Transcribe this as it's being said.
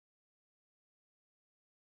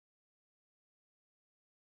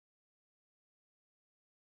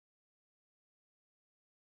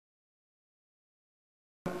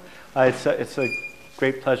It's a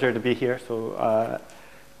great pleasure to be here.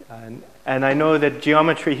 And I know that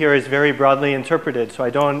geometry here is very broadly interpreted, so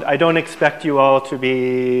I don't expect you all to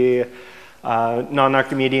be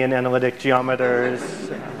non-Archimedean analytic geometers.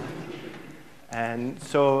 And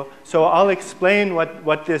so I'll explain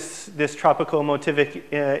what this tropical motivic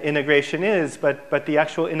integration is, but the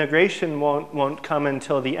actual integration won't come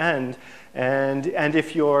until the end. And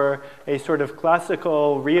if you're a sort of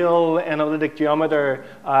classical, real analytic geometer,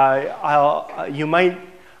 I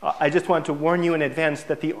just want to warn you in advance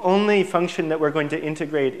that the only function that we're going to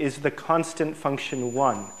integrate is the constant function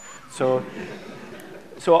 1. So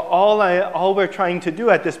all we're trying to do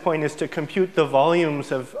at this point is to compute the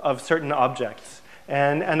volumes of certain objects.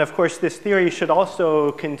 And of course, this theory should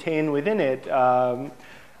also contain within it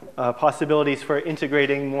possibilities for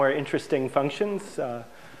integrating more interesting functions.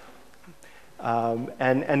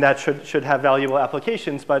 And that should have valuable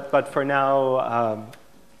applications, but for now,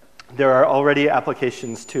 there are already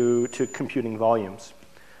applications to computing volumes.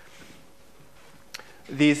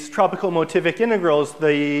 These tropical motivic integrals,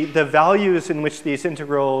 the values in which these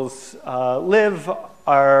integrals live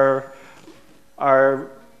are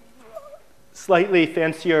slightly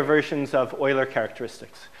fancier versions of Euler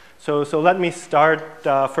characteristics. So let me start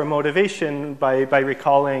for motivation by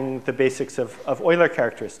recalling the basics of Euler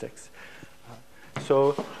characteristics.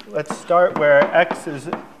 So let's start where X is,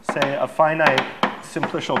 say, a finite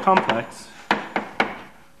simplicial complex.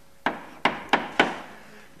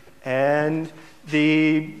 And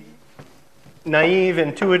the naive,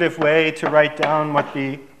 intuitive way to write down what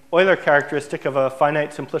the Euler characteristic of a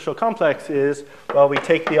finite simplicial complex is, well, we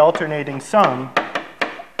take the alternating sum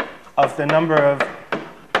of the number of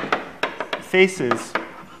faces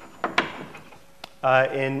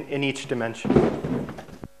in each dimension.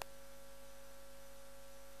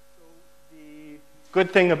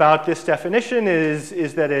 Good thing about this definition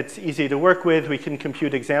is that it's easy to work with. We can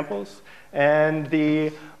compute examples. And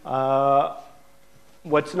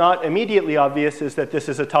what's not immediately obvious is that this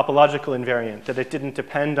is a topological invariant, that it didn't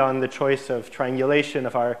depend on the choice of triangulation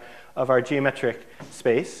of our geometric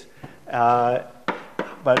space.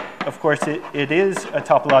 But of course, it is a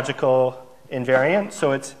topological invariant,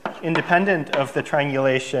 so it's independent of the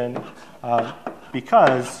triangulation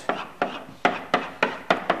because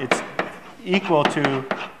it's equal to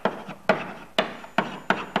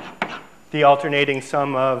the alternating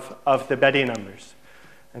sum of the Betti numbers.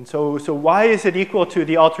 And so why is it equal to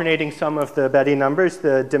the alternating sum of the Betti numbers,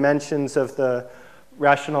 the dimensions of the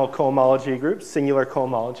rational cohomology groups, singular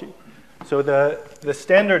cohomology? So the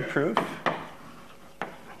standard proof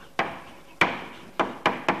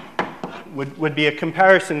would be a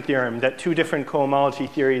comparison theorem that two different cohomology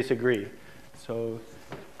theories agree. So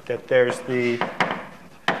that there's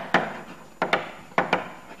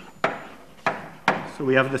So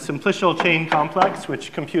we have the simplicial chain complex,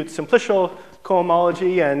 which computes simplicial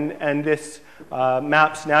cohomology, and this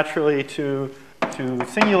maps naturally to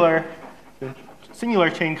singular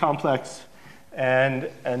chain complex, and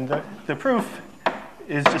the proof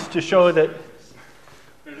is just to show that.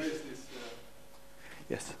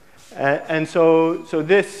 Yes, and so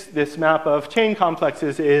this map of chain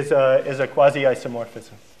complexes is a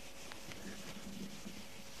quasi-isomorphism.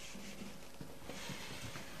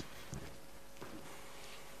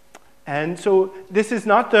 And so this is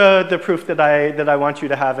not the proof that I want you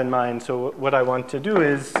to have in mind. So what I want to do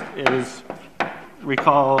is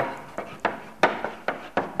recall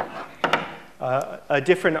a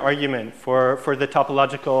different argument for the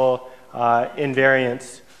topological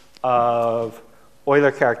invariance of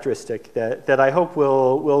Euler characteristic that I hope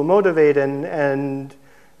will motivate and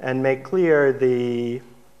make clear the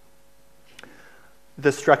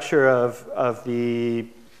structure of the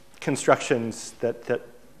constructions that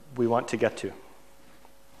we want to get to.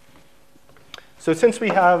 So since we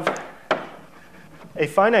have a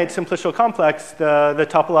finite simplicial complex, the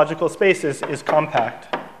topological space is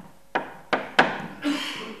compact.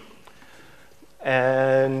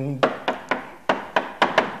 And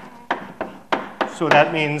so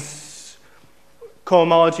that means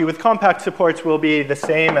cohomology with compact supports will be the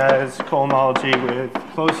same as cohomology with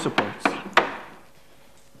closed supports.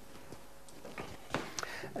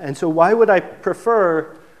 And so why would I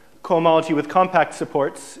prefer cohomology with compact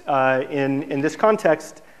supports in this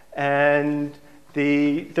context? And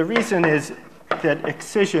the reason is that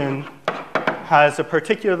excision has a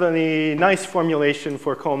particularly nice formulation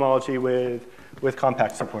for cohomology with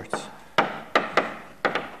compact supports.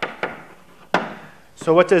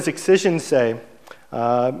 So what does excision say?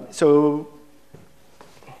 So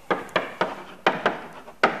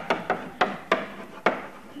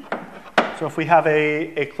if we have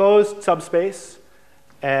a closed subspace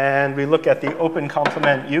and we look at the open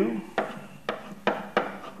complement U.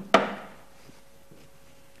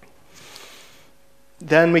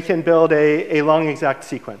 Then we can build a long exact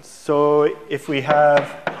sequence. So if we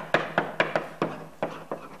have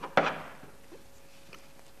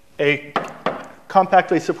a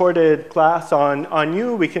compactly supported class on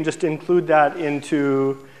U, we can just include that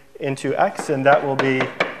into X, and that will be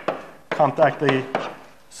compactly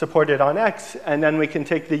supported on X. And then we can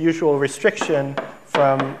take the usual restriction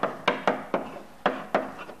from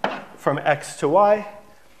X to Y,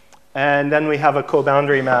 and then we have a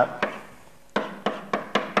co-boundary map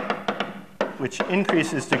which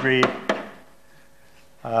increases degree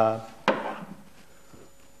by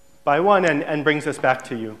 1 and brings us back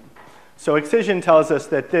to U. So excision tells us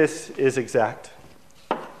that this is exact.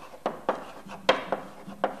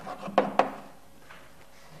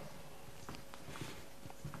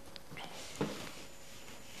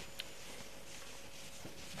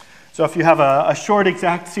 So if you have a short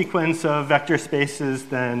exact sequence of vector spaces,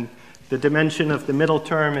 then the dimension of the middle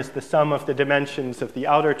term is the sum of the dimensions of the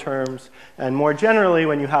outer terms. And more generally,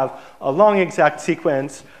 when you have a long exact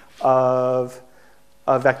sequence of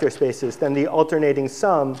vector spaces, then the alternating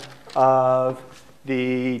sum of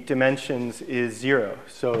the dimensions is 0.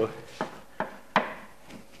 So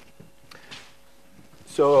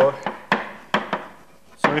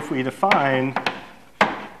if we define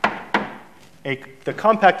the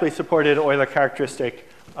compactly supported Euler characteristic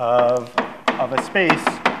of a space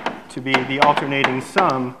to be the alternating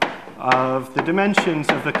sum of the dimensions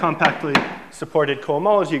of the compactly supported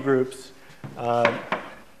cohomology groups,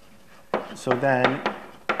 so then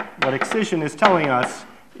what excision is telling us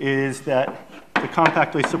is that the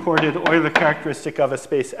compactly supported Euler characteristic of a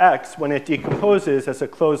space X, when it decomposes as a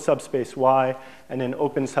closed subspace Y and an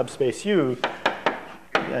open subspace U,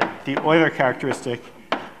 that the Euler characteristic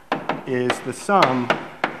is the sum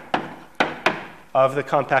of the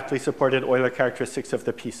compactly supported Euler characteristics of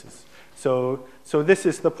the pieces. So this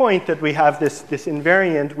is the point that we have this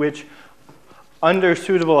invariant which, under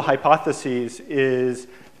suitable hypotheses, is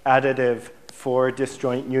additive for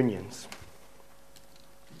disjoint unions.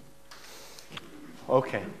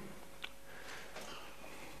 Okay.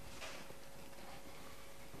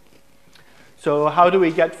 So how do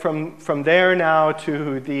we get from there now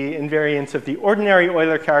to the invariance of the ordinary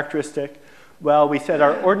Euler characteristic? Well, we said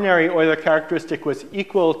our ordinary Euler characteristic was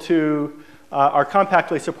equal to our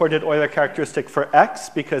compactly supported Euler characteristic for X,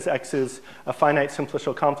 because X is a finite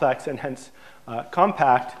simplicial complex and hence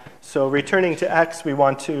compact. So returning to X, we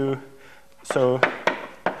want to, so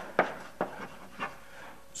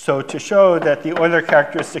to show that the Euler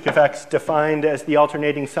characteristic of X defined as the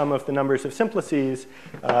alternating sum of the numbers of simplices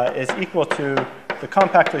is equal to the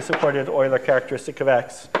compactly supported Euler characteristic of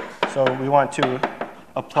X. So we want to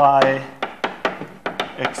apply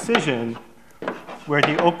excision where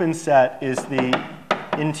the open set is the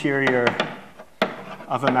interior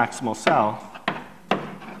of a maximal cell.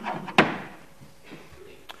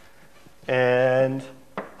 And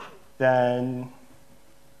then,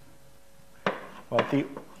 well, the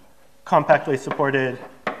compactly supported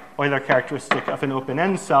Euler characteristic of an open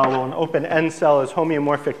N cell. Well, an open N cell is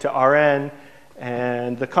homeomorphic to Rn,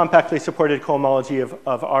 and the compactly supported cohomology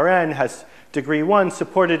of Rn has degree 1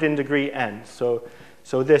 supported in degree n. So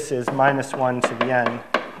this is -1 to the n.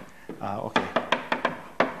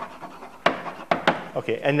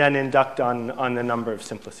 Okay, and then induct on the number of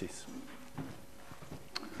simplices.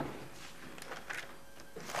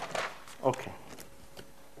 Okay.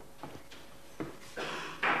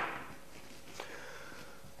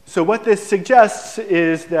 So what this suggests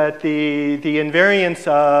is that the invariance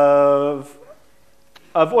of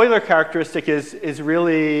Euler characteristic is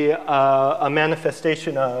really a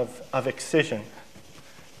manifestation of excision.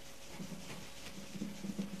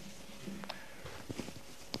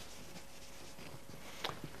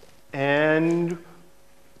 And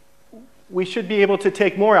we should be able to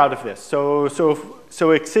take more out of this.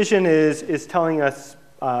 So excision is telling us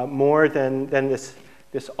more than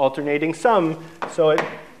this alternating sum. So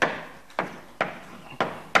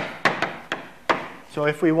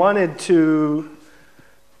if we wanted to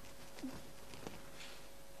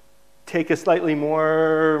take a slightly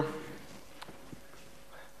more,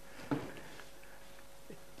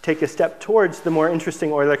 take a step towards the more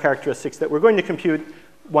interesting Euler characteristics that we're going to compute,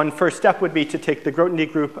 one first step would be to take the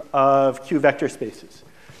Grothendieck group of Q vector spaces.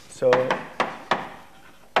 So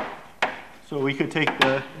we could take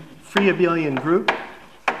the free abelian group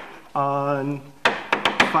on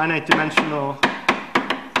finite dimensional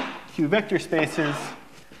Q vector spaces,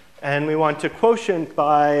 and we want to quotient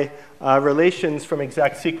by relations from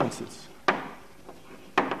exact sequences.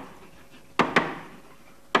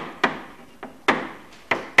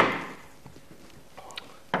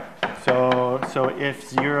 So if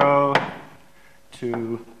 0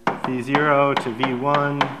 to V0 to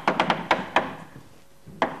V1,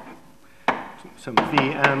 some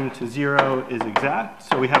Vm to 0 is exact.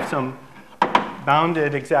 So we have some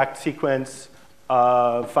bounded exact sequence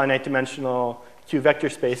of finite dimensional Q vector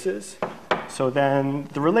spaces. So then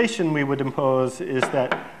the relation we would impose is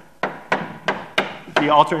that the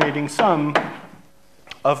alternating sum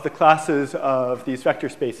of the classes of these vector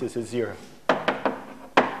spaces is 0.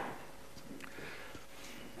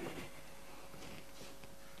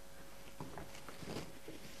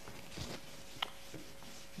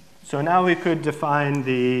 So now we could define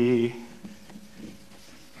the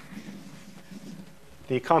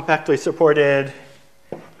compactly supported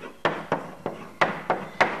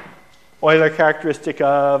Euler characteristic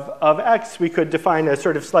of X. We could define a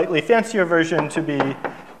sort of slightly fancier version to be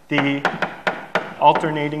the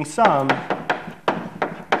alternating sum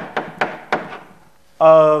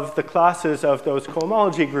of the classes of those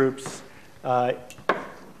cohomology groups.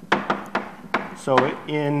 So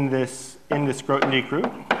in this Grothendieck group.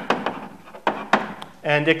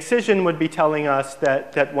 And excision would be telling us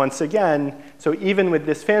that once again, so even with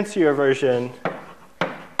this fancier version,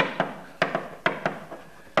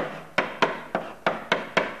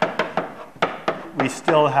 we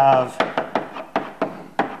still have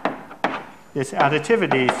this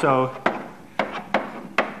additivity. So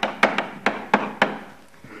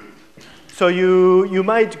you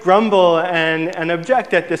might grumble and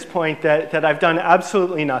object at this point that I've done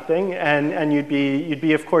absolutely nothing, and you'd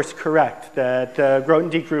be of course correct that the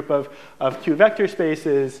Grothendieck group of Q vector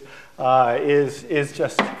spaces is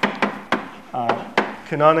just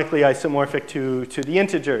canonically isomorphic to the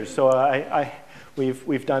integers. So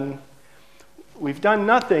we've done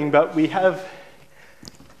nothing, but we've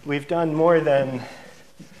done more than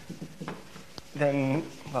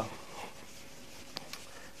well.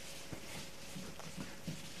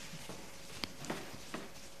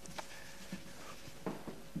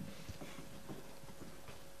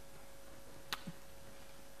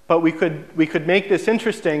 But we could make this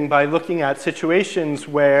interesting by looking at situations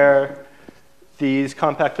where these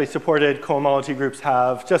compactly supported cohomology groups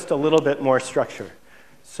have just a little bit more structure.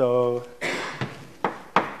 So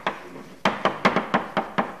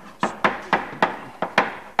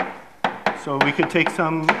we could take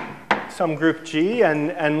some group G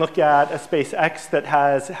and look at a space X that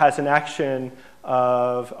has an action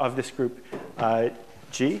of this group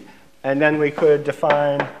G. And then we could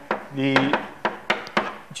define the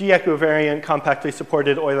G equivariant compactly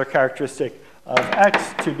supported Euler characteristic of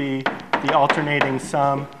X to be the alternating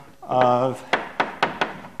sum of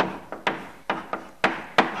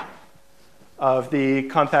the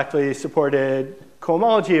compactly supported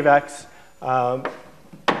cohomology of X,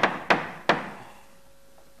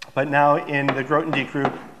 but now in the Grothendieck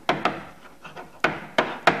group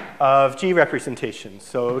of G representations.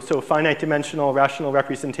 So finite dimensional rational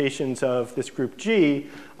representations of this group G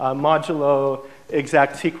modulo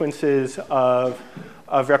exact sequences of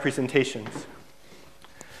representations.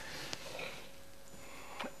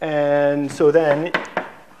 And so then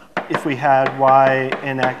if we had Y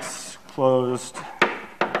in X closed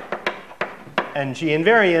and G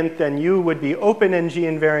invariant, then U would be open and G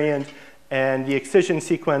invariant, and the excision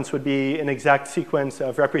sequence would be an exact sequence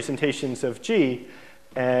of representations of G.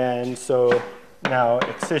 And so now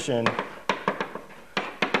excision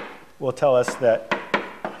will tell us that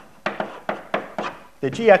the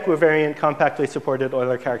G equivariant compactly supported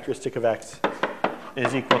Euler characteristic of X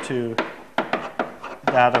is equal to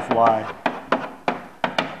that of Y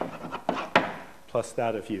plus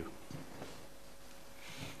that of U.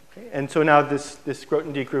 Okay. And so now this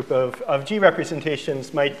Grothendieck group of G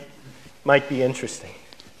representations might be interesting.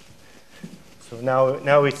 So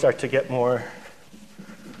now we start to get more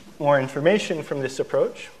information from this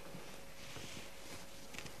approach.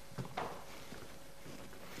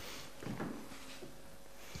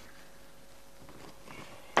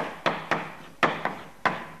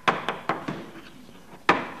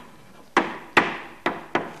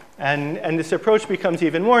 And this approach becomes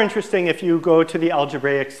even more interesting if you go to the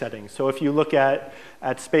algebraic setting. So if you look at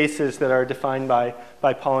spaces that are defined by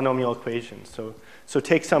polynomial equations. So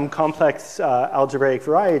take some complex algebraic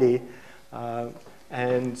variety,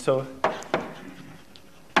 and so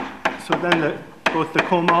then both the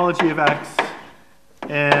cohomology of X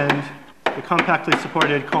and the compactly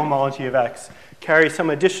supported cohomology of X carry some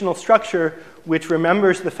additional structure which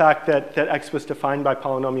remembers the fact that X was defined by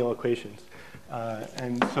polynomial equations.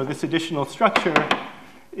 And so this additional structure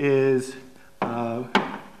is so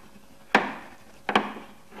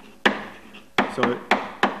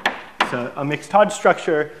it's a mixed Hodge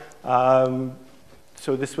structure.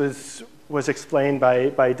 so this was explained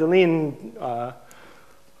by Deligne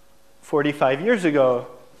 45 years ago.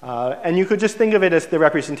 And you could just think of it as the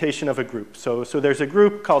representation of a group. So there's a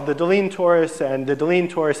group called the Deligne torus, and the Deligne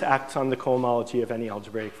torus acts on the cohomology of any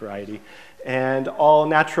algebraic variety. And all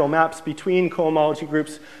natural maps between cohomology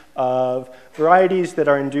groups of varieties that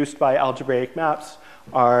are induced by algebraic maps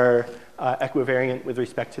are equivariant with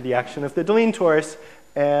respect to the action of the Deligne torus.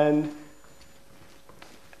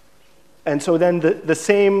 And so then the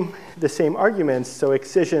same arguments, so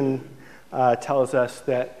excision tells us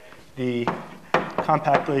that the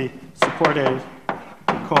compactly supported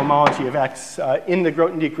cohomology of X in the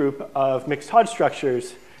Grothendieck group of mixed Hodge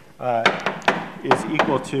structures is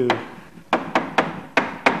equal to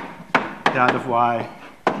that of Y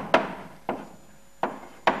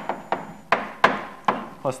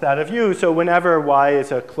plus that of U. So whenever Y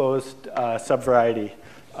is a closed subvariety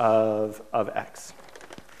of X.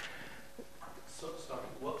 So, sorry,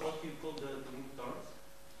 what do you call the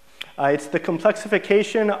torus? It's the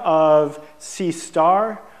complexification of C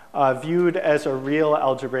star viewed as a real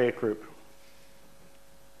algebraic group.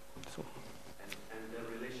 And the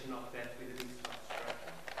relation of that with the mixed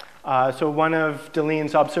Hodge structure? So one of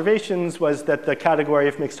Deligne's observations was that the category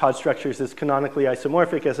of mixed Hodge structures is canonically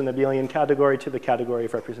isomorphic as an abelian category to the category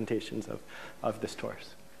of representations of this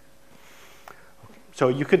torus. So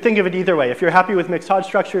you could think of it either way. If you're happy with mixed Hodge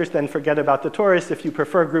structures, then forget about the torus. If you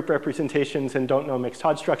prefer group representations and don't know mixed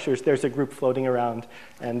Hodge structures, there's a group floating around,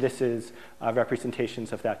 and this is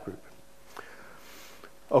representations of that group.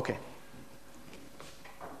 Okay.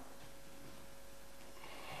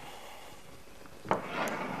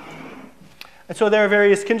 And so there are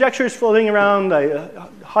various conjectures floating around,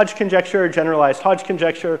 Hodge conjecture, generalized Hodge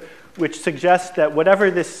conjecture, which suggests that whatever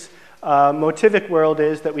this motivic world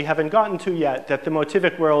is that we haven't gotten to yet, that the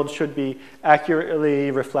motivic world should be accurately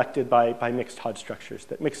reflected by mixed Hodge structures,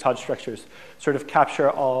 that mixed Hodge structures sort of capture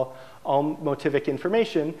all motivic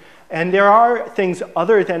information. And there are things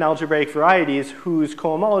other than algebraic varieties whose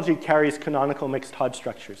cohomology carries canonical mixed Hodge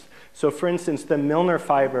structures. So for instance, the Milnor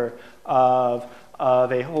fiber of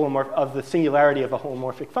the singularity of a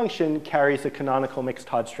holomorphic function carries a canonical mixed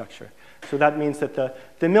Hodge structure. So that means that the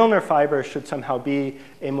Milnor fiber should somehow be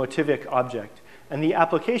a motivic object. And the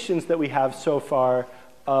applications that we have so far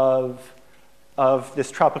of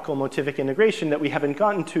this tropical motivic integration that we haven't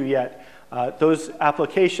gotten to yet, those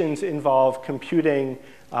applications involve computing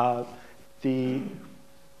the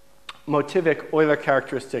motivic Euler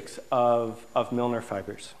characteristics of Milnor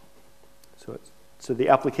fibers. So the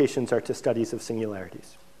applications are to studies of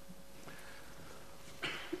singularities.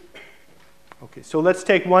 Okay, so let's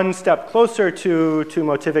take one step closer to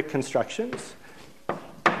motivic constructions.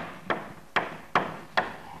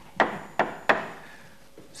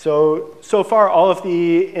 So far, all of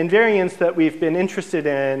the invariants that we've been interested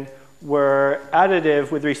in were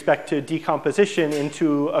additive with respect to decomposition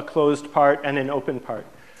into a closed part and an open part.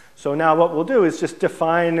 So now what we'll do is just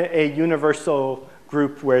define a universal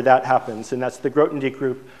group where that happens, and that's the Grothendieck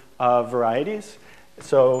group of varieties.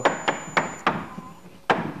 So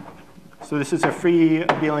this is a free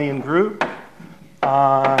abelian group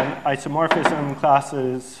on isomorphism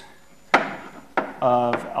classes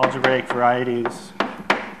of algebraic varieties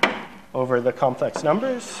over the complex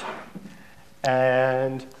numbers.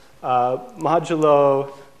 And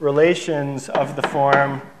modulo relations of the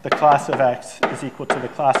form the class of X is equal to the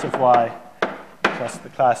class of Y plus the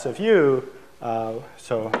class of U.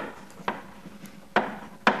 So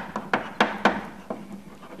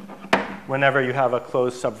whenever you have a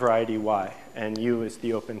closed subvariety Y, and U is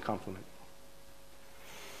the open complement.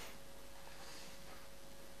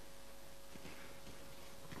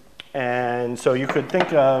 And so you could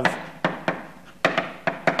think of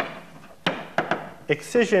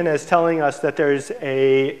excision as telling us that there's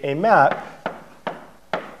a map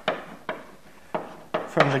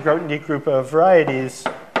from the Grothendieck group of varieties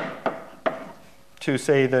to,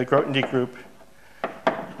 say, the Grothendieck group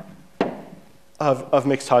of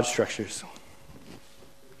mixed Hodge structures.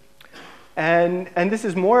 And this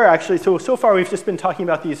is more actually, so far we've just been talking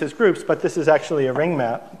about these as groups, but this is actually a ring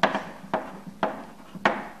map.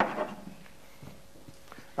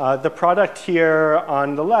 The product here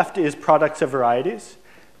on the left is products of varieties.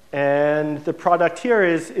 And the product here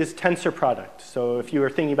is tensor product. So if you were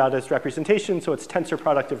thinking about it as representation, so it's tensor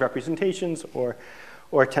product of representations or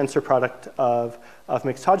tensor product of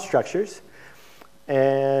mixed Hodge structures.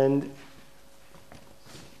 And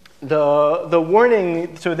the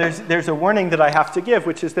warning, so there's a warning that I have to give,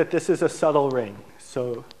 which is that this is a subtle ring.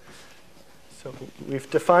 So we've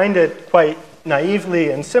defined it quite naively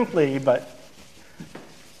and simply, but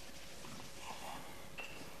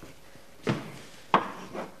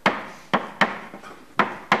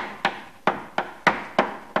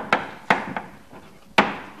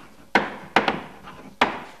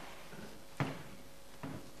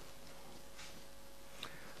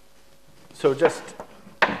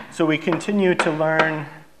so we continue to learn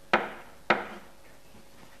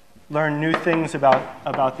new things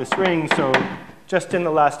about this ring. So just in the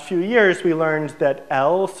last few years, we learned that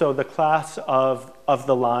L, so the class of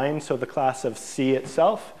the line, so the class of C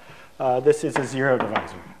itself, this is a zero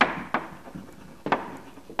divisor.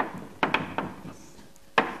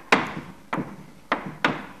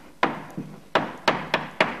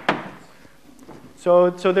 So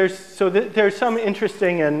there's some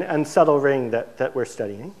interesting and subtle ring that we're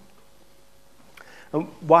studying.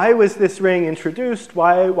 Why was this ring introduced?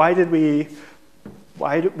 Why do we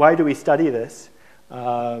study this?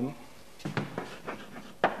 Well,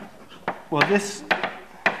 this.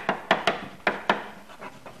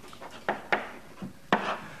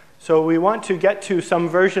 So we want to get to some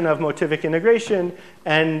version of motivic integration,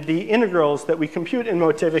 and the integrals that we compute in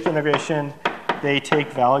motivic integration, they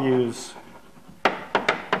take values.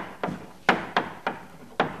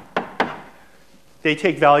 They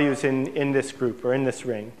take values in this group or in this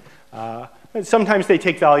ring. Sometimes they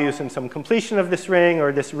take values in some completion of this ring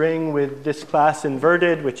or this ring with this class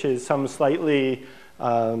inverted, which is some slightly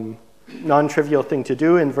non-trivial thing to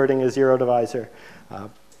do, inverting a zero divisor.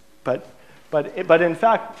 But in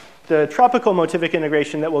fact, the tropical motivic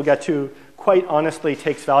integration that we'll get to quite honestly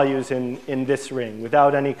takes values in this ring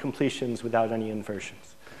without any completions, without any inversions.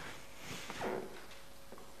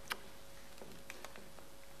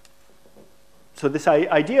 So this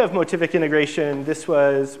idea of motivic integration, this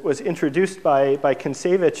was introduced by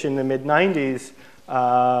Kontsevich in the mid-90s.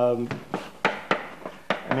 And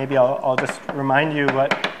maybe I'll just remind you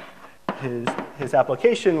what his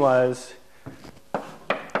application was.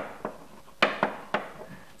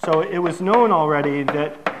 So it was known already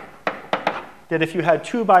that if you had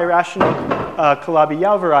two birational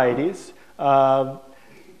Calabi-Yau varieties,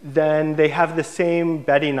 then they have the same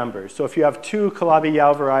Betti numbers. So if you have two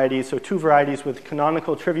Calabi-Yau varieties, so two varieties with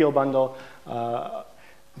canonical trivial bundle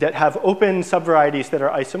that have open subvarieties that are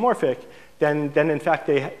isomorphic, then in fact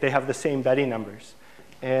they have the same Betti numbers.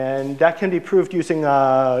 And that can be proved using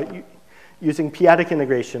p-adic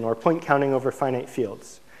integration or point counting over finite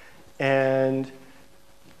fields. And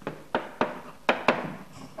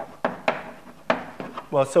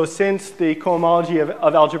well, so since the cohomology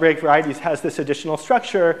of algebraic varieties has this additional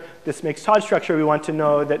structure, this mixed Hodge structure, we want to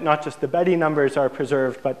know that not just the Betti numbers are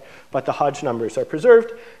preserved, but the Hodge numbers are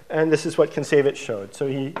preserved. And this is what Kontsevich showed. So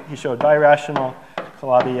he showed birational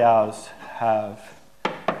Calabi-Yaus have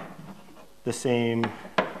the same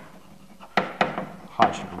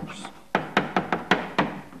Hodge numbers.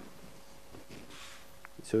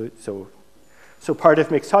 So part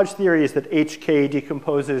of mixed Hodge theory is that HK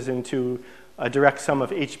decomposes into a direct sum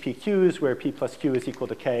of HPQs where P plus Q is equal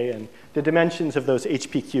to K, and the dimensions of those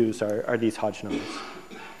HPQs are these Hodge numbers.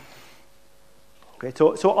 Okay,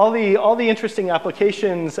 so all the interesting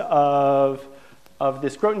applications of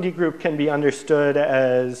this Grothendieck group can be understood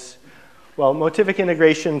as, well, motivic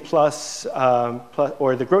integration plus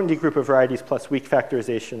or the Grothendieck group of varieties plus weak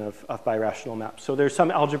factorization of birational maps. So there's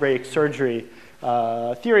some algebraic surgery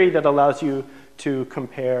theory that allows you to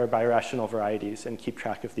compare birational varieties and keep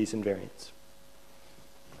track of these invariants.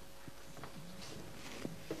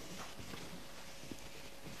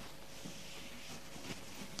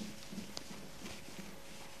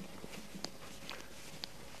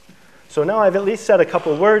 So now I've at least said a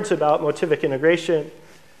couple words about motivic integration,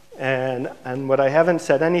 and what I haven't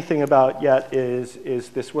said anything about yet is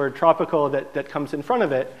this word tropical that comes in front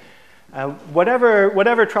of it.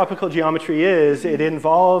 Whatever tropical geometry is, it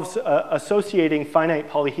involves associating finite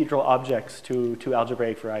polyhedral objects to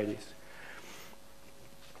algebraic varieties.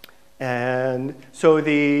 And so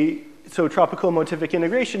tropical motivic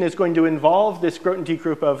integration is going to involve this Grothendieck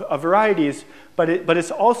group of varieties, but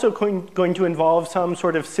it's also going to involve some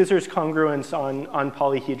sort of scissors congruence on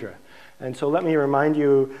polyhedra. And so let me remind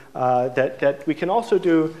you that we can also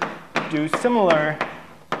do similar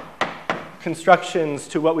constructions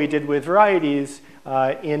to what we did with varieties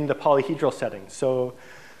in the polyhedral setting. So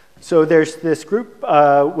there's this group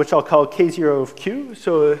which I'll call K0 of Q.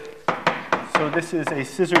 So this is a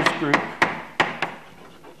scissors group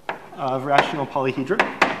of rational polyhedra.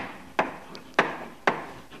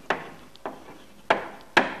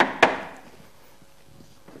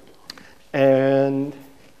 And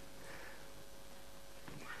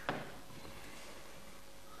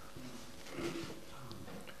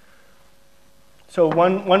so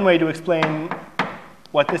one way to explain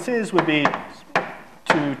what this is would be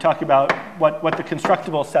to talk about what the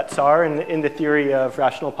constructible sets are in the theory of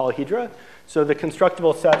rational polyhedra. So the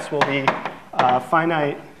constructible sets will be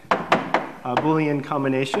finite Boolean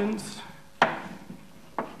combinations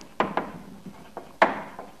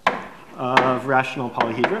of of rational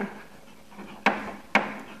polyhedra.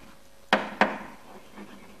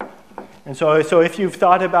 And so if you've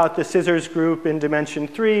thought about the scissors group in dimension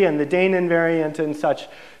 3 and the Dane invariant and such,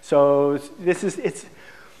 so these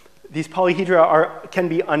polyhedra can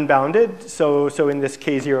be unbounded, so in this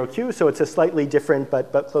K0Q, so it's a slightly different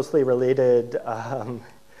but closely related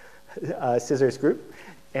scissors group.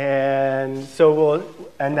 And so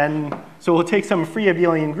we'll take some free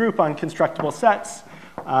abelian group on constructible sets,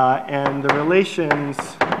 and the relations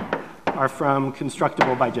are from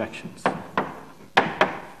constructible bijections.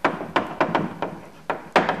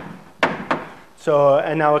 So,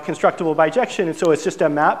 and now a constructible bijection, so it's just a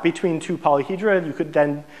map between two polyhedra. You could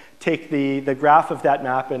then take the graph of that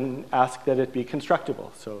map and ask that it be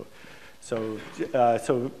constructible. Yeah.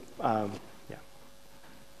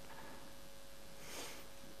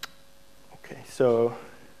 Okay, so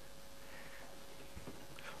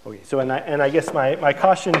I guess my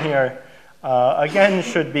caution here again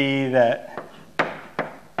should be that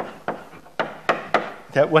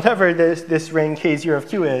whatever this ring K0 of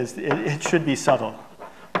Q is, it should be subtle.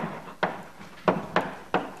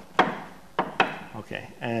 Okay,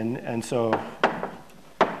 and so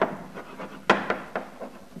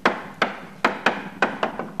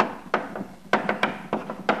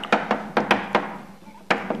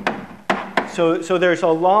there's a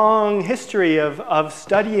long history of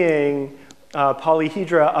studying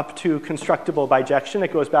polyhedra up to constructible bijection.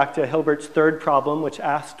 It goes back to Hilbert's third problem, which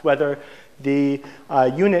asked whether the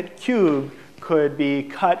unit cube could be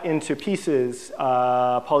cut into pieces,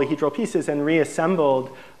 polyhedral pieces, and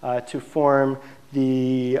reassembled to form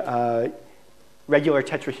the regular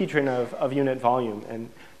tetrahedron of unit volume. And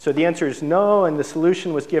so the answer is no, and the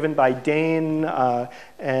solution was given by Dane,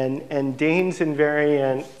 and Dane's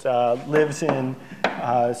invariant lives in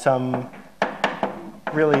some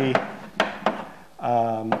really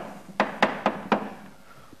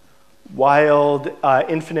wild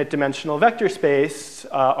infinite dimensional vector space,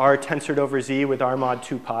 R tensored over Z with R mod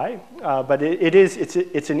 2 pi. But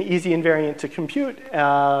it's an easy invariant to compute,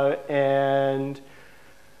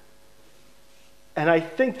 and I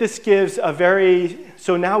think this gives a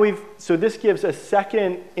this gives a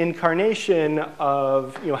second incarnation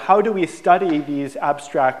of, how do we study these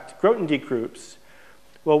abstract Grothendieck groups?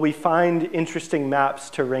 Well, we find interesting maps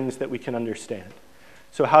to rings that we can understand.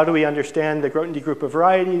 So how do we understand the Grothendieck group of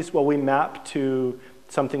varieties? Well, we map to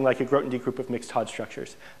something like a Grothendieck group of mixed Hodge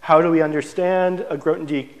structures. How do we understand a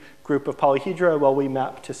Grothendieck group of polyhedra? Well, we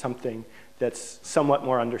map to something that's somewhat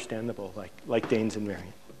more understandable, like Dane's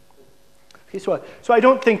invariant. Okay, so I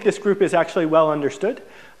don't think this group is actually well understood.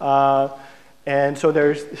 And so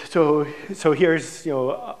here's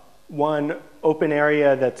one open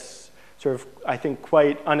area that's sort of, I think,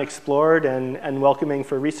 quite unexplored and welcoming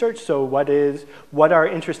for research. So what are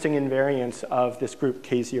interesting invariants of this group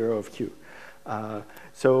K0 of Q?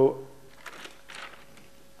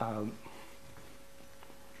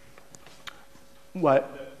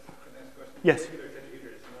 What? Yes.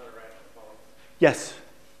 Yes,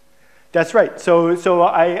 that's right. So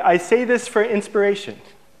I say this for inspiration.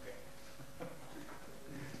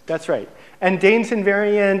 That's right. And Dane's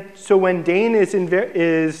invariant, so when Dane is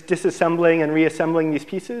disassembling and reassembling these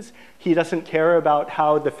pieces, he doesn't care about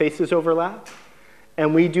how the faces overlap.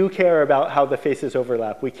 And we do care about how the faces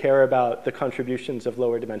overlap. We care about the contributions of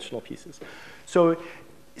lower dimensional pieces. So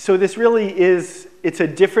this really it's a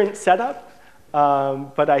different setup,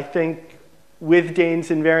 but I think with Dane's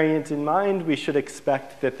invariant in mind, we should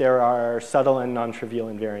expect that there are subtle and non-trivial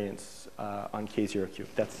invariants on K0Q.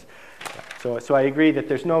 So I agree that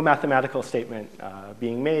there's no mathematical statement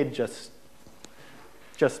being made, just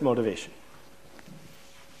motivation.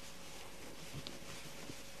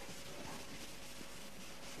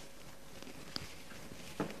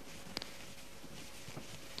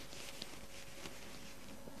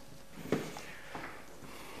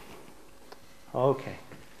 Okay.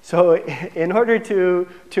 So in order to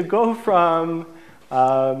go from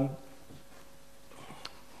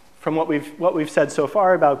what we've said so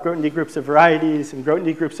far about Grothendieck groups of varieties and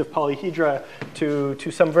Grothendieck groups of polyhedra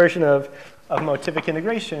to some version of Motivic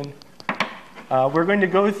integration, we're going to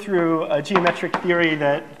go through a geometric theory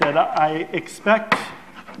that I expect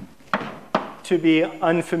to be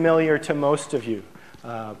unfamiliar to most of you.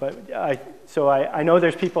 So I know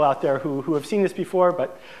there's people out there who have seen this before,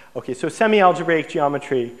 but okay, so semi-algebraic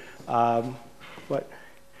geometry.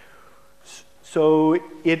 So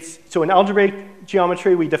in algebraic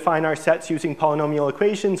geometry, we define our sets using polynomial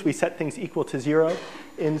equations. We set things equal to 0.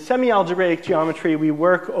 In semi-algebraic geometry, we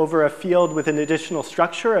work over a field with an additional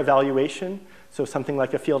structure, a valuation, so something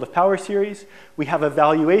like a field of power series. We have a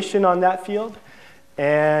valuation on that field,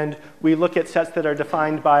 And we look at sets that are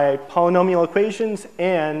defined by polynomial equations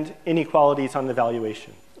and inequalities on the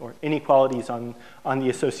valuation, or inequalities on the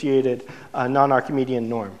associated non-Archimedean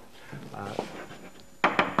norm.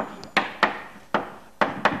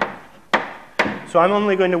 So I'm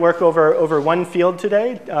only going to work over one field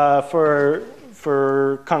today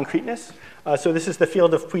for concreteness. So this is the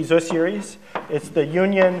field of Puiseux series. It's the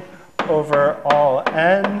union over all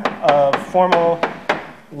n of formal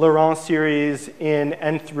Laurent series in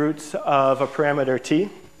nth roots of a parameter t.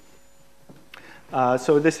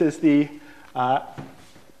 So this is the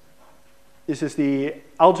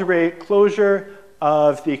algebraic closure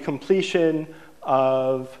of the completion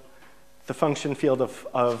of the function field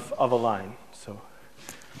of a line.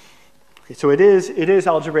 So it is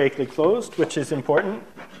algebraically closed, which is important.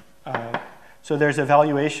 So there's a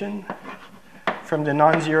valuation from the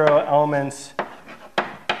non-zero elements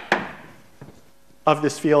of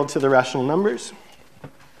this field to the rational numbers.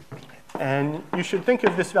 And you should think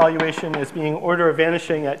of this valuation as being order of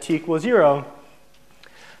vanishing at t equals 0.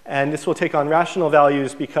 And this will take on rational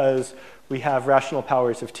values because we have rational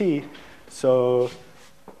powers of t. So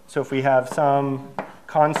if we have some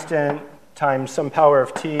constant times some power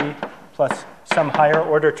of t plus some higher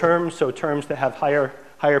order terms, so terms that have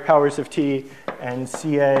higher powers of t, and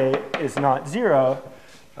CA is not 0,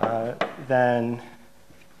 then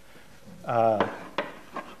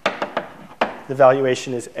the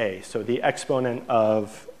valuation is a, so the exponent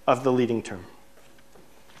of the leading term.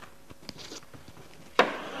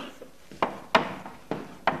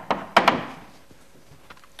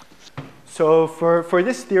 So for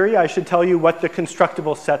this theory, I should tell you what the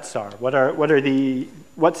constructible sets are.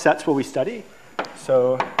 What sets will we study?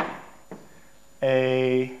 So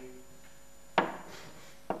a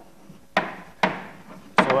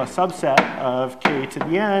subset of k to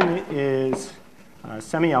the n is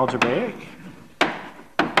semi-algebraic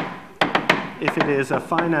if it is a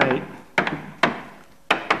finite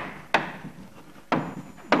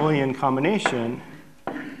Boolean combination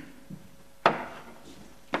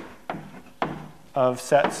of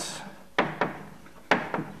sets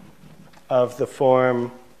of the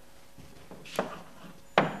form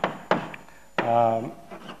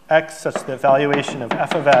x such that valuation of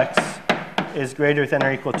f of x is greater than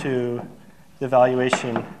or equal to the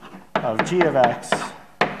valuation of g of x,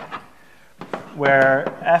 where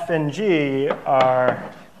f and g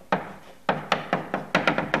are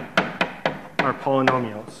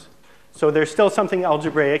polynomials. So there's still something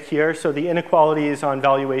algebraic here, so the inequalities on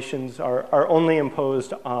valuations are only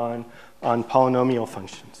imposed on polynomial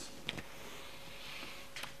functions.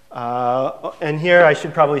 And here I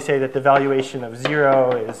should probably say that the valuation of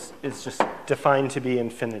 0 is just defined to be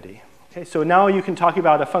infinity. Okay, so now you can talk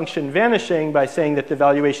about a function vanishing by saying that the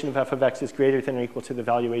valuation of f of x is greater than or equal to the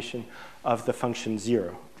valuation of the function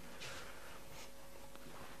 0.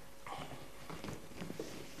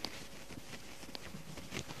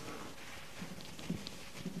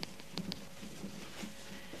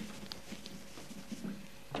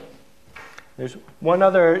 There's one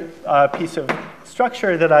other piece of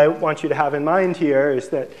structure that I want you to have in mind here is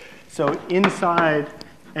that, so inside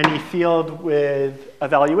any field with a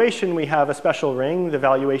valuation, we have a special ring, the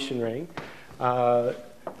valuation ring.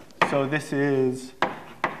 So this is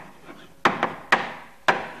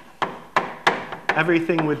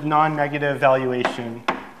everything with non-negative valuation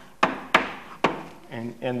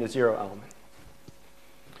and the 0 element.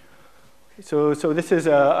 So this is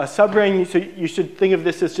a subring. So you should think of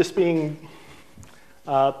this as just being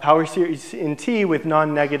power series in T with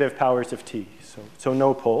non-negative powers of T, so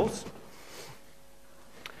no poles.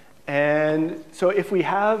 And so if we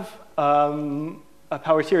have a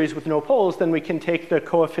power series with no poles, then we can take the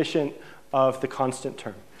coefficient of the constant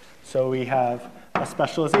term. So we have a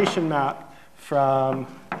specialization map from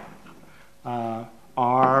R,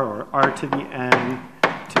 or R to the n,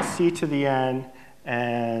 to C to the n,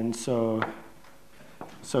 and so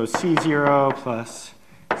C0 plus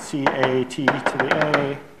CAT to the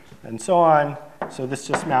A, and so on. So this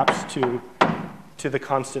just maps to the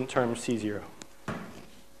constant term C0.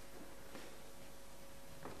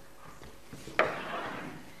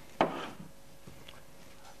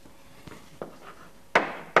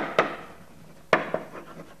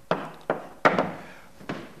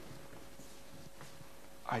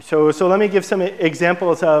 All right, so let me give some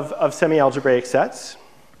examples of semi-algebraic sets.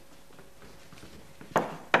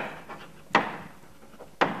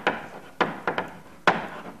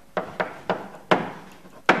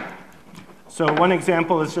 So one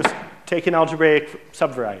example is just take an algebraic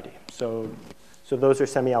subvariety. So those are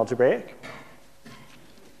semi-algebraic.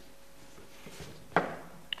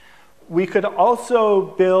 we could also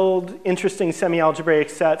build interesting semi-algebraic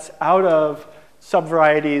sets out of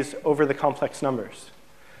subvarieties over the complex numbers.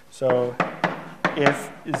 So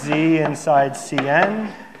if Z inside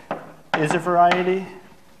Cn is a variety,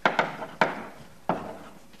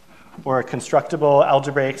 or a constructible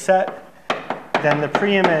algebraic set, then the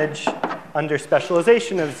preimage under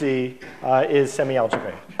specialization of Z is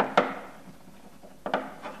semi-algebraic.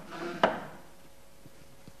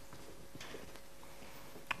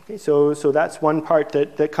 Okay, so that's one part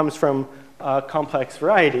that comes from complex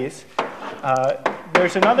varieties.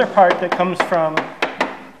 There's another part that comes from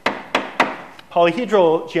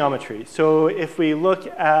polyhedral geometry. So if we look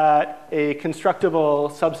at a constructible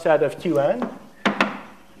subset of Qn,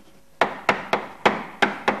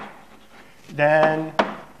 then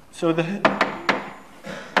the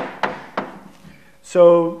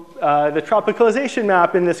tropicalization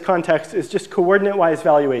map in this context is just coordinate-wise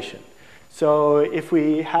valuation. So if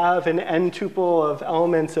we have an n-tuple of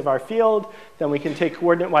elements of our field, then we can take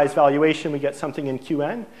coordinate-wise valuation, we get something in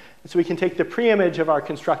Qn. And so we can take the preimage of our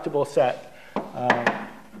constructible set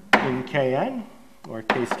in Kn, or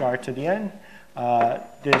K star to the n.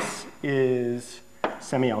 This is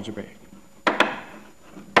semi-algebraic.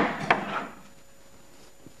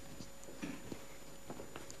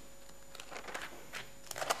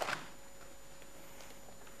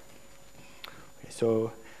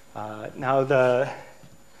 So now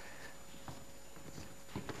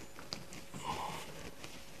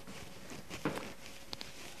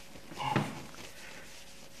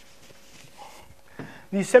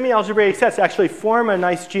these semi-algebraic sets actually form a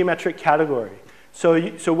nice geometric category. So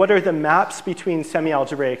what are the maps between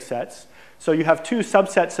semi-algebraic sets? So you have two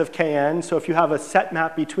subsets of Kn. So if you have a set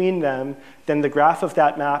map between them, then the graph of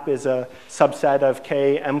that map is a subset of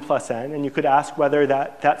Km plus n. And you could ask whether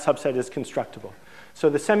that subset is constructible. So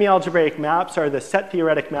the semi-algebraic maps are the set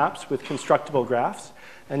theoretic maps with constructible graphs.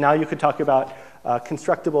 And now you could talk about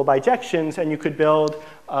constructible bijections, and you could build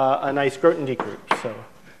a nice Grothendieck group.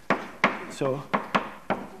 So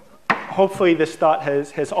hopefully this thought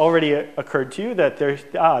has already occurred to you that there's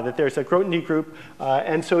a Grothendieck group.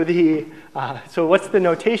 And so what's the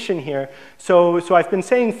notation here? So I've been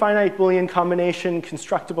saying finite Boolean combination,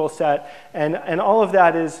 constructible set, and all of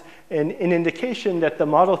that is an indication that the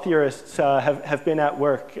model theorists have been at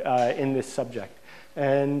work in this subject.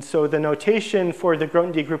 And so the notation for the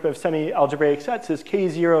Grothendieck group of semi-algebraic sets is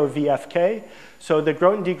K0 VFK. So the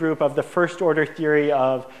Grothendieck group of the first order theory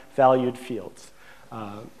of valued fields.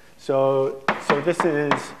 So this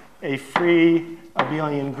is a free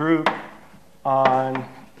abelian group on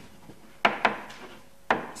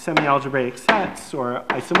semi-algebraic sets or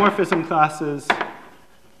isomorphism classes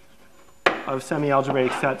of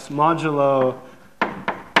semi-algebraic sets modulo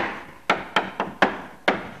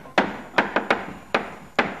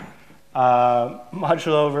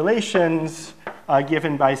relations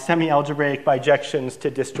given by semi-algebraic bijections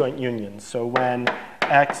to disjoint unions. So when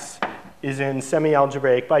X is in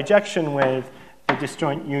semi-algebraic bijection with the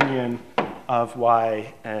disjoint union of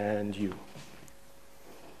Y and U.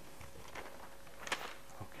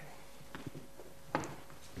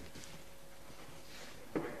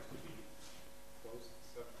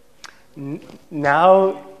 Okay.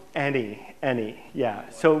 Now, any, yeah.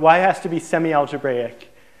 So Y has to be semi-algebraic,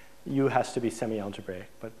 U has to be semi-algebraic,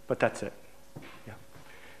 but that's it.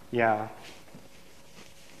 Yeah.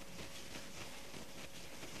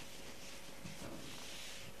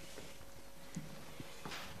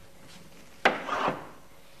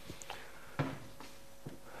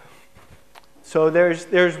 So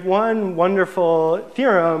there's one wonderful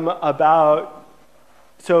theorem about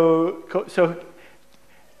K0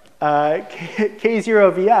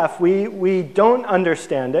 VF. We don't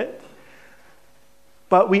understand it,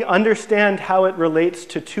 but we understand how it relates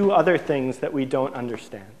to two other things that we don't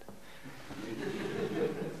understand.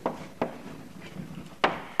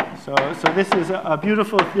 So this is a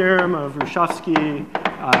beautiful theorem of Rushovsky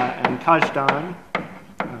and Kazhdan.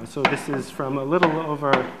 So this is from a little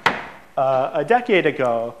over a decade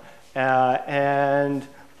ago, and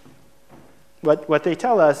what they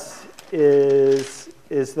tell us is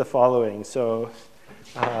the following. So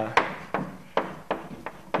the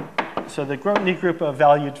Grothendieck group of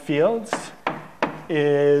valued fields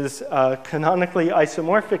is canonically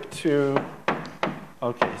isomorphic to.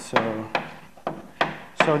 Okay, so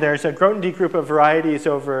there's a Grothendieck group of varieties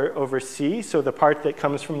over C. So the part that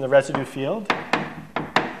comes from the residue field,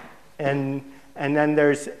 and then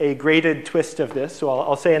there's a graded twist of this. So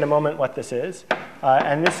I'll say in a moment what this is.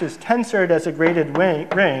 And this is tensored as a graded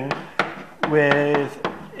ring with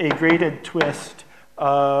a graded twist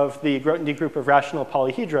of the Grothendieck group of rational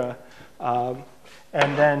polyhedra. And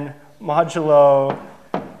then modulo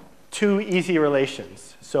two easy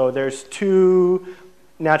relations. So there's two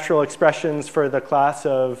natural expressions for the class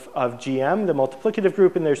of GM, the multiplicative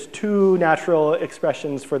group, and there's two natural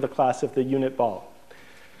expressions for the class of the unit ball.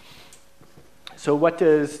 So what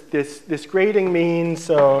does this grading mean?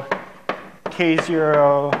 So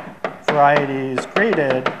K0 varieties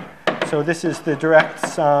graded. So this is the direct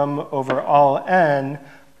sum over all n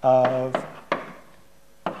of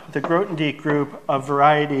the Grothendieck group of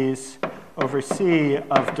varieties over C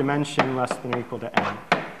of dimension less than or equal to n.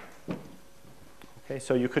 Okay,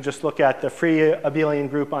 so you could just look at the free abelian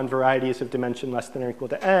group on varieties of dimension less than or equal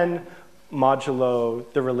to n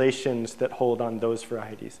modulo the relations that hold on those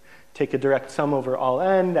varieties. Take a direct sum over all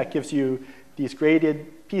n. That gives you these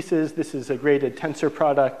graded pieces. This is a graded tensor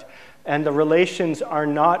product. And the relations are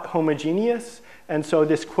not homogeneous. And so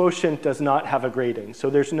this quotient does not have a grading. So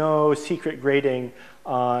there's no secret grading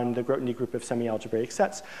on the Grothendieck group of semi-algebraic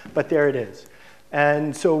sets. But there it is.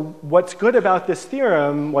 And so what's good about this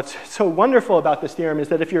theorem, what's so wonderful about this theorem is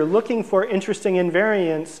that if you're looking for interesting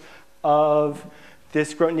invariants of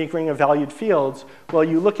this Grothendieck ring of valued fields, well,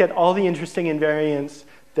 you look at all the interesting invariants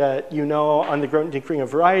that you know on the Grothendieck ring of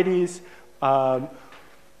varieties.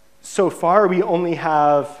 So far, we only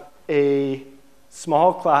have a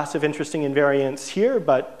small class of interesting invariants here,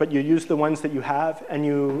 but you use the ones that you have, and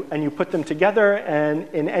you put them together and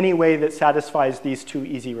in any way that satisfies these two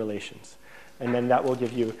easy relations. And then that will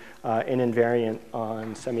give you an invariant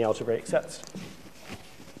on semi-algebraic sets.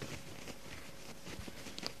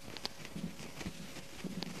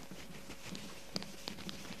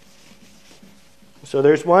 So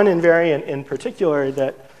there's one invariant in particular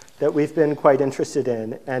that we've been quite interested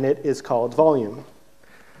in, and it is called volume.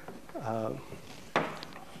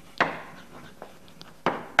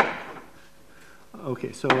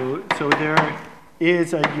 Okay, so there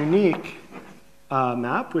is a unique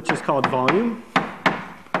map, which is called volume,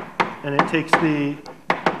 and it takes the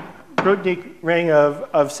Grothendieck ring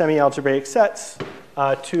of semi-algebraic sets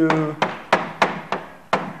to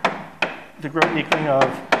the Grothendieck ring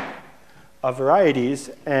of varieties,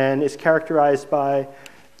 and is characterized by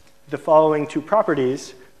the following two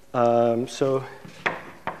properties. So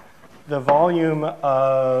the volume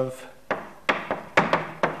of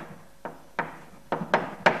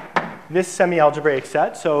this semi-algebraic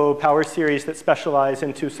set, so power series that specialize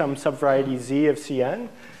into some subvariety Z of Cn.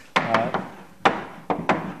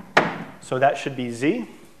 So that should be Z.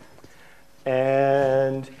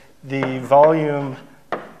 And the volume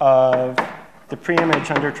of the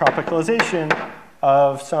preimage under tropicalization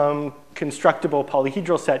of some constructible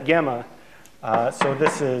polyhedral set gamma. So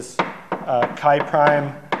this is chi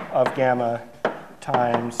prime of gamma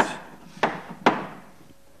times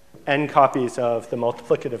n copies of the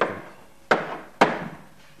multiplicative group.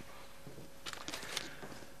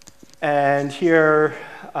 And here,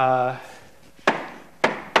 so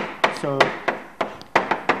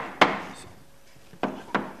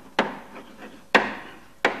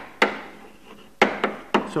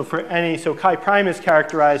chi prime is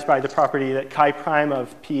characterized by the property that chi prime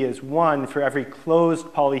of P is 1 for every closed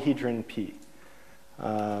polyhedron P.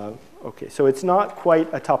 Okay, so it's not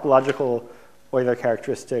quite a topological Euler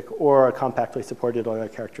characteristic or a compactly supported Euler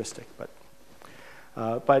characteristic, but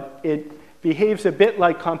it behaves a bit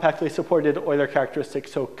like compactly supported Euler characteristic.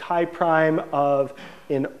 So chi prime of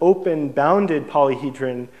an open bounded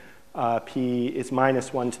polyhedron P is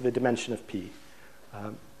minus 1 to the dimension of P.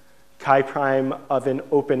 Chi prime of an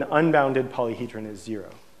open unbounded polyhedron is 0.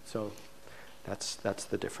 So that's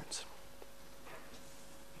the difference.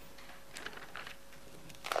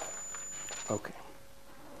 Okay.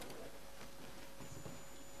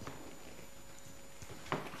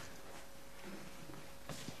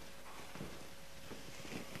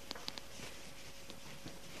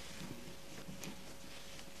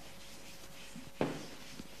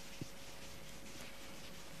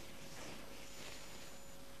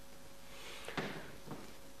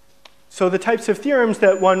 So the types of theorems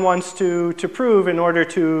that one wants to prove in order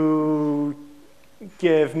to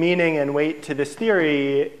give meaning and weight to this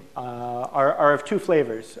theory are of two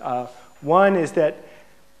flavors. One is that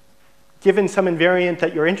given some invariant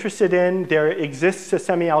that you're interested in, there exists a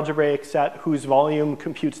semi-algebraic set whose volume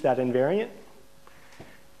computes that invariant.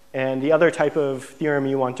 And the other type of theorem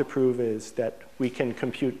you want to prove is that we can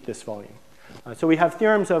compute this volume. So we have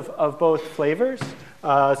theorems of both flavors.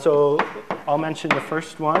 So I'll mention the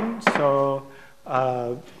first one. So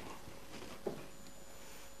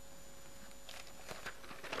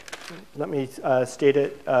let me state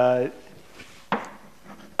it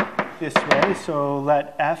this way. So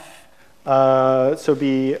let F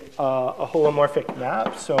be a holomorphic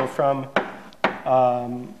map. So from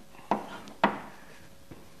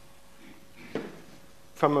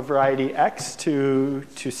from a variety X to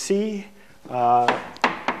C,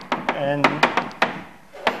 and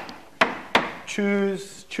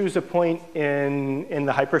choose a point in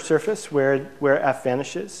the hypersurface where F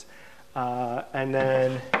vanishes. And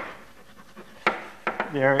then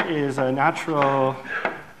there is a natural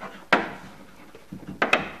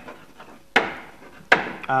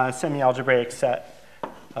semi-algebraic set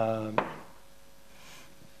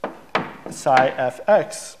psi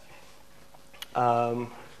fx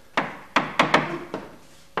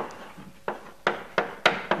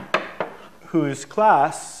whose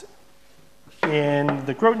class in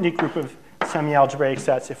the Grothendieck group of semi-algebraic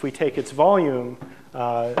sets, if we take its volume,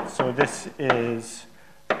 so this is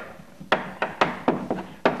the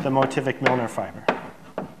Motivic Milnor fiber.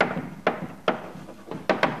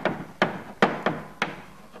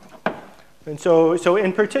 And so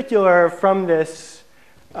in particular, from this,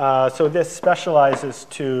 so this specializes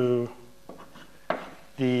to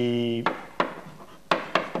the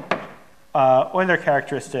Euler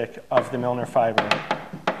characteristic of the Milnor fiber.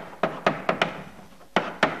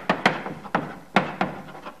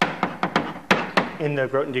 In the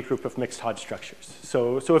Grothendieck group of mixed Hodge structures.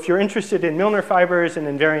 So if you're interested in Milnor fibers and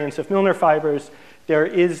invariance of Milnor fibers, there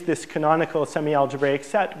is this canonical semi-algebraic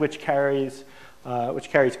set which carries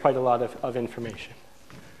quite a lot of information.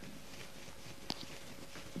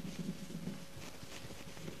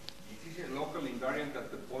 Is this a local invariant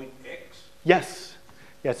at the point X? Yes.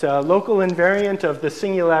 Yes, a local invariant of the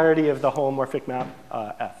singularity of the holomorphic map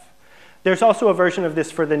F. There's also a version of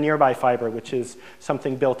this for the nearby fiber, which is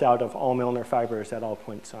something built out of all Milnor fibers at all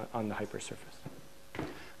points on the hypersurface.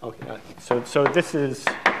 Okay, so this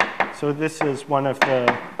is one of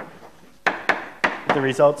the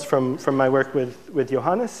results from my work with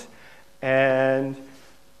Johannes, and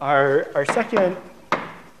our second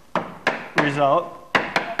result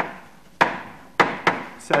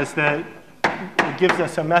says that it gives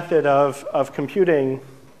us a method of computing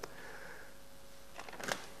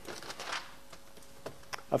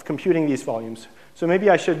these volumes. So maybe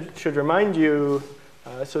I should remind you,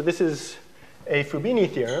 so this is a Fubini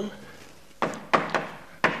theorem.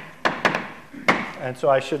 And so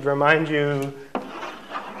I should remind you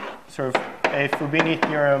sort of a Fubini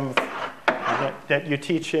theorem that you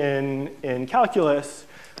teach in calculus.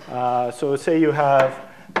 So say you have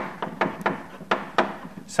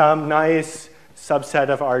some nice subset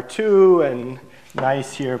of R2, and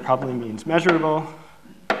nice here probably means measurable.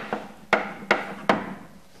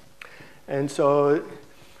 And so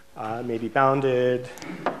maybe bounded.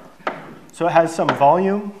 So it has some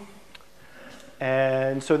volume.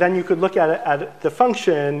 And so then you could look at the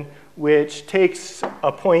function which takes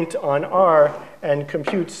a point on R and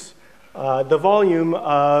computes the volume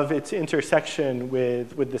of its intersection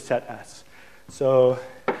with the set S. So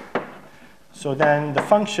then the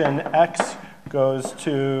function x goes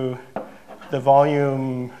to the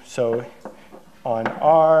volume, so on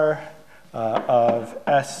R of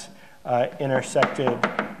S intersected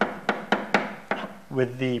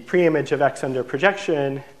with the preimage of x under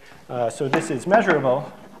projection. So this is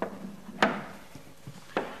measurable.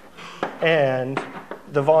 And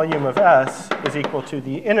the volume of S is equal to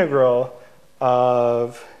the integral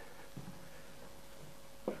of,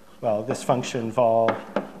 well, this function vol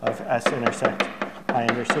of S intersect I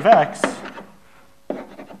inverse of x,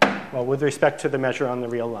 well, with respect to the measure on the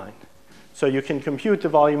real line. So you can compute the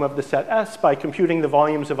volume of the set S by computing the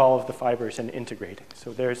volumes of all of the fibers and integrating.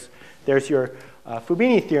 So there's your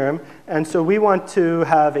Fubini theorem. And so we want to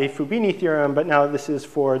have a Fubini theorem, but now this is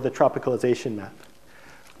for the tropicalization map.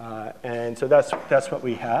 And so that's what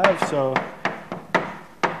we have. So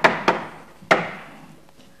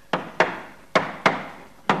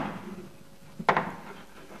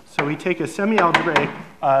we take a semi-algebraic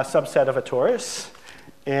subset of a torus,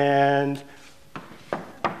 and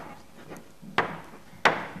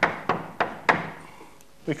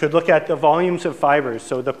we could look at the volumes of fibers.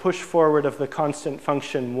 So the push forward of the constant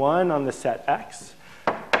function 1 on the set X.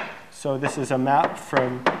 So this is a map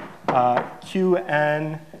from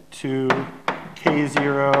Qn to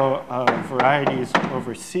K0 of varieties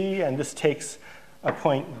over C. And this takes a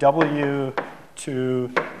point W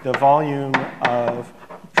to the volume of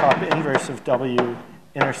trop inverse of W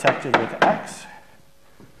intersected with X.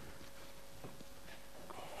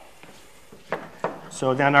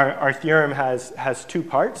 So then our theorem has two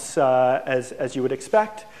parts, as you would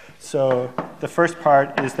expect. So the first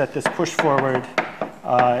part is that this push forward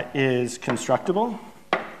is constructible.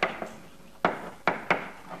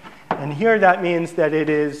 And here that means that it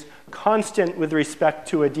is constant with respect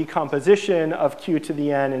to a decomposition of Q to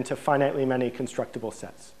the n into finitely many constructible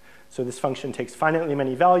sets. So this function takes finitely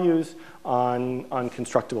many values on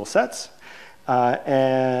constructible sets.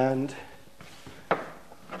 And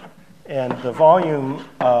the volume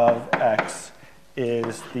of X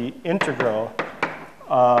is the integral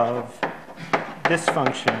of this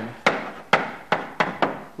function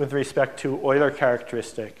with respect to Euler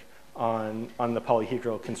characteristic on the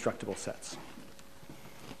polyhedral constructible sets.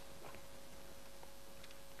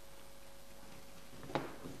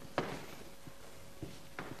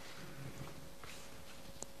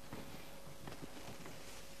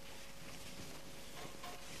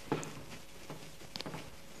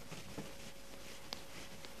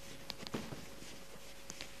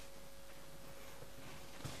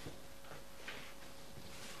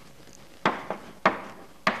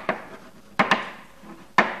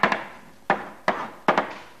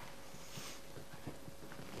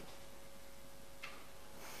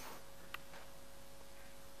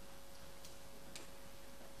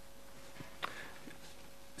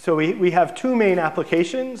 So we have two main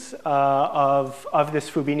applications of this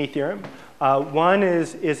Fubini theorem. One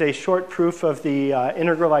is a short proof of the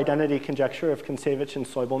integral identity conjecture of Kontsevich and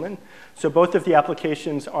Soibelman. So both of the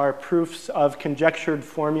applications are proofs of conjectured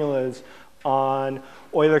formulas on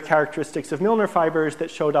Euler characteristics of Milnor fibers that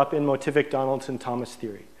showed up in Motivic, Donaldson, Thomas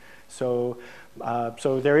theory. So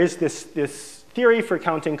there is this theory for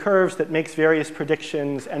counting curves that makes various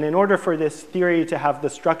predictions, and in order for this theory to have the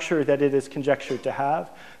structure that it is conjectured to have,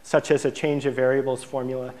 such as a change of variables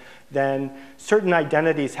formula, then certain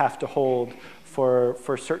identities have to hold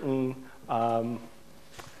for certain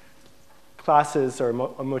classes or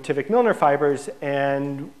Motivic Milnor fibers,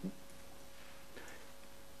 and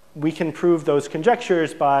we can prove those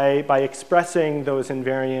conjectures by expressing those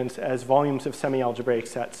invariants as volumes of semi-algebraic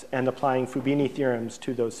sets and applying Fubini theorems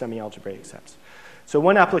to those semi-algebraic sets. So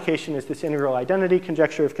one application is this integral identity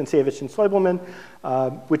conjecture of Kontsevich and Soibelman,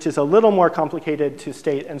 which is a little more complicated to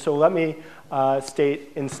state. And so let me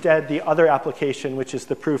state instead the other application, which is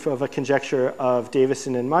the proof of a conjecture of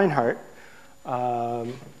Davison and Meinhardt.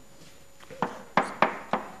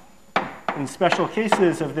 In special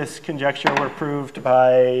cases of this conjecture were proved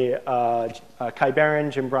by Kai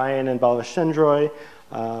Baron, Jim Bryan, and Balachendroy.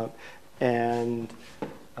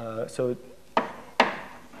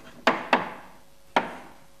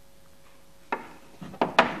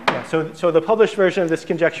 So the published version of this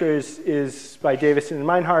conjecture is by Davison and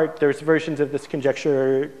Meinhardt. There's versions of this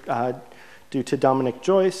conjecture due to Dominic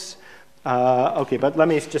Joyce. Okay, but let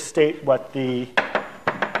me just state what the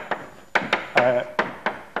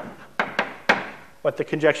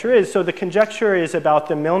conjecture is. So the conjecture is about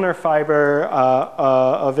the Milnor fiber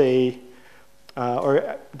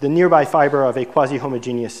or the nearby fiber of a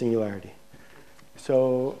quasi-homogeneous singularity.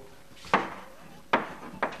 So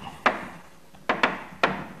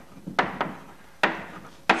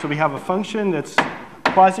we have a function that's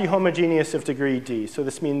quasi-homogeneous of degree d. So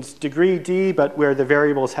this means degree d, but where the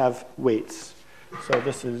variables have weights. So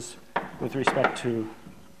this is with respect to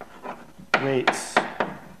weights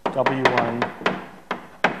w1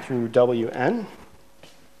 through wn.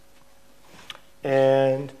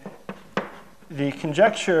 And the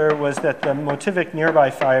conjecture was that the Motivic nearby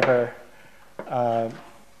fiber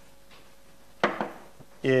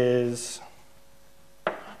is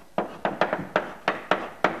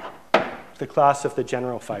the class of the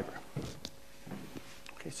general fiber.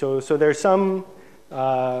 Okay, so there's some,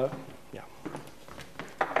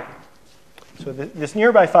 So this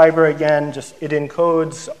nearby fiber, again, it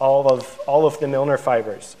encodes all of the Milnor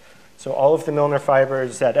fibers. So all of the Milnor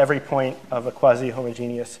fibers at every point of a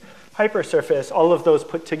quasi-homogeneous hypersurface, all of those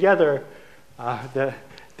put together, the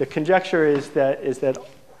conjecture is that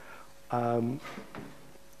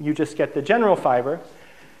you just get the general fiber.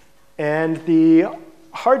 And the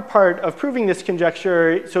hard part of proving this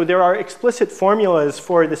conjecture, so there are explicit formulas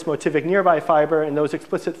for this Motivic nearby fiber, and those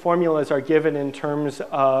explicit formulas are given in terms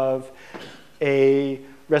of a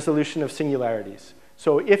resolution of singularities.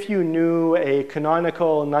 So if you knew a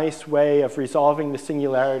canonical, nice way of resolving the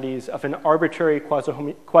singularities of an arbitrary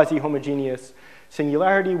quasi-homogeneous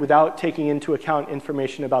singularity without taking into account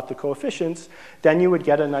information about the coefficients, then you would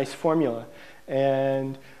get a nice formula.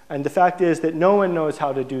 And the fact is that no one knows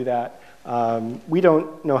how to do that. We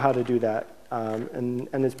don't know how to do that, and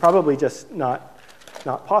it's probably just not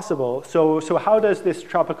possible. So how does this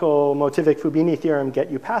tropical Motivic Fubini theorem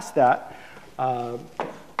get you past that?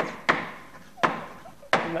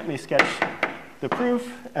 Let me sketch the proof,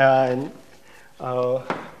 and so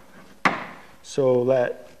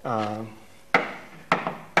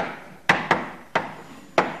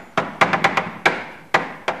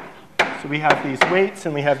we have these weights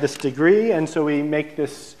and we have this degree, and so we make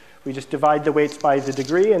this we just divide the weights by the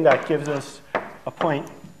degree, and that gives us a point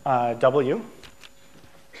W.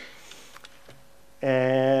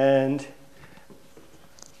 And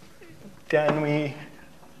then we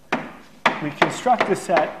construct a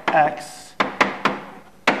set X,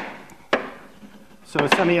 so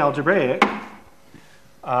semi-algebraic,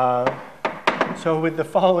 so with the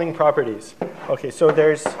following properties. Okay, so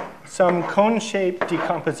there's some cone-shaped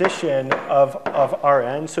decomposition of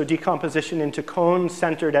Rn, so decomposition into cones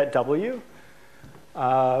centered at W,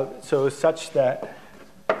 so such that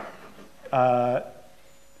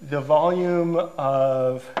the volume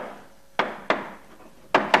of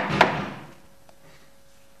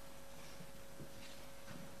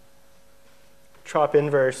trop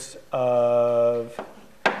inverse of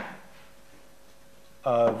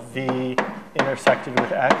V intersected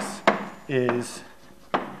with X is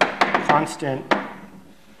constant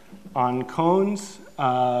on cones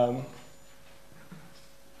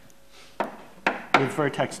with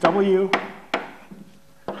vertex W.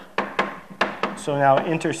 So now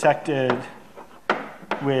intersected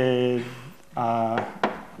with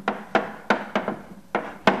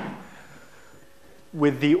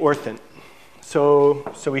the orthant. So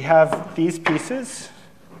we have these pieces,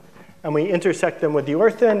 and we intersect them with the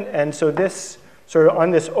orthant, and so this, sort of on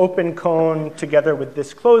this open cone together with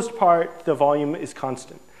this closed part, the volume is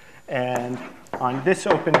constant. And on this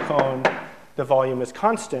open cone, the volume is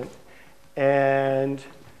constant. And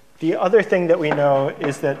the other thing that we know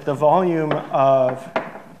is that the volume of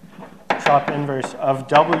trop inverse of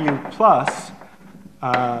W plus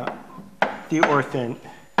the orthant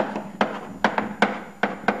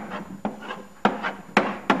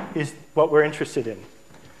is what we're interested in.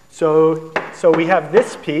 So we have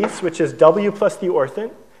this piece, which is W plus the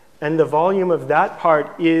orthant, and the volume of that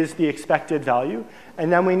part is the expected value.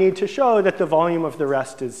 And then we need to show that the volume of the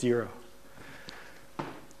rest is 0.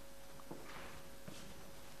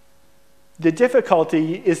 The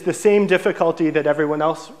difficulty is the same difficulty that everyone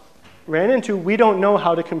else ran into. We don't know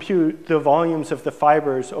how to compute the volumes of the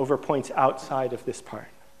fibers over points outside of this part.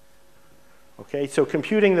 Okay, so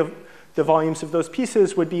computing the volumes of those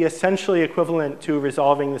pieces would be essentially equivalent to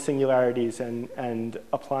resolving the singularities and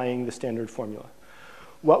applying the standard formula.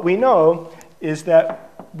 What we know is that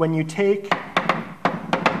when you take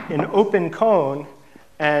an open cone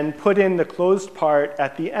and put in the closed part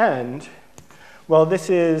at the end, well, this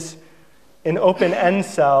is an open n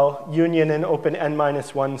cell union an open n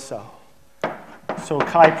minus 1 cell. So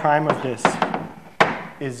chi prime of this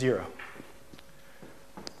is 0.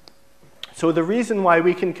 So the reason why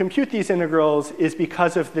we can compute these integrals is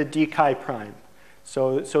because of the d chi prime.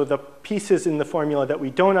 So the pieces in the formula that we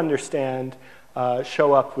don't understand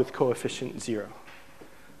show up with coefficient 0.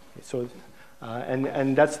 So,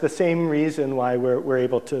 and that's the same reason why we're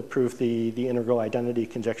able to prove the integral identity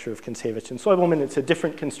conjecture of Kontsevich and Soibelman. It's a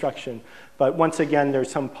different construction, but once again, there's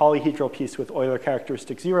some polyhedral piece with Euler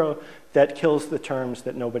characteristic 0 that kills the terms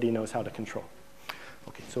that nobody knows how to control.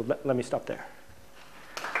 Okay, so let me stop there.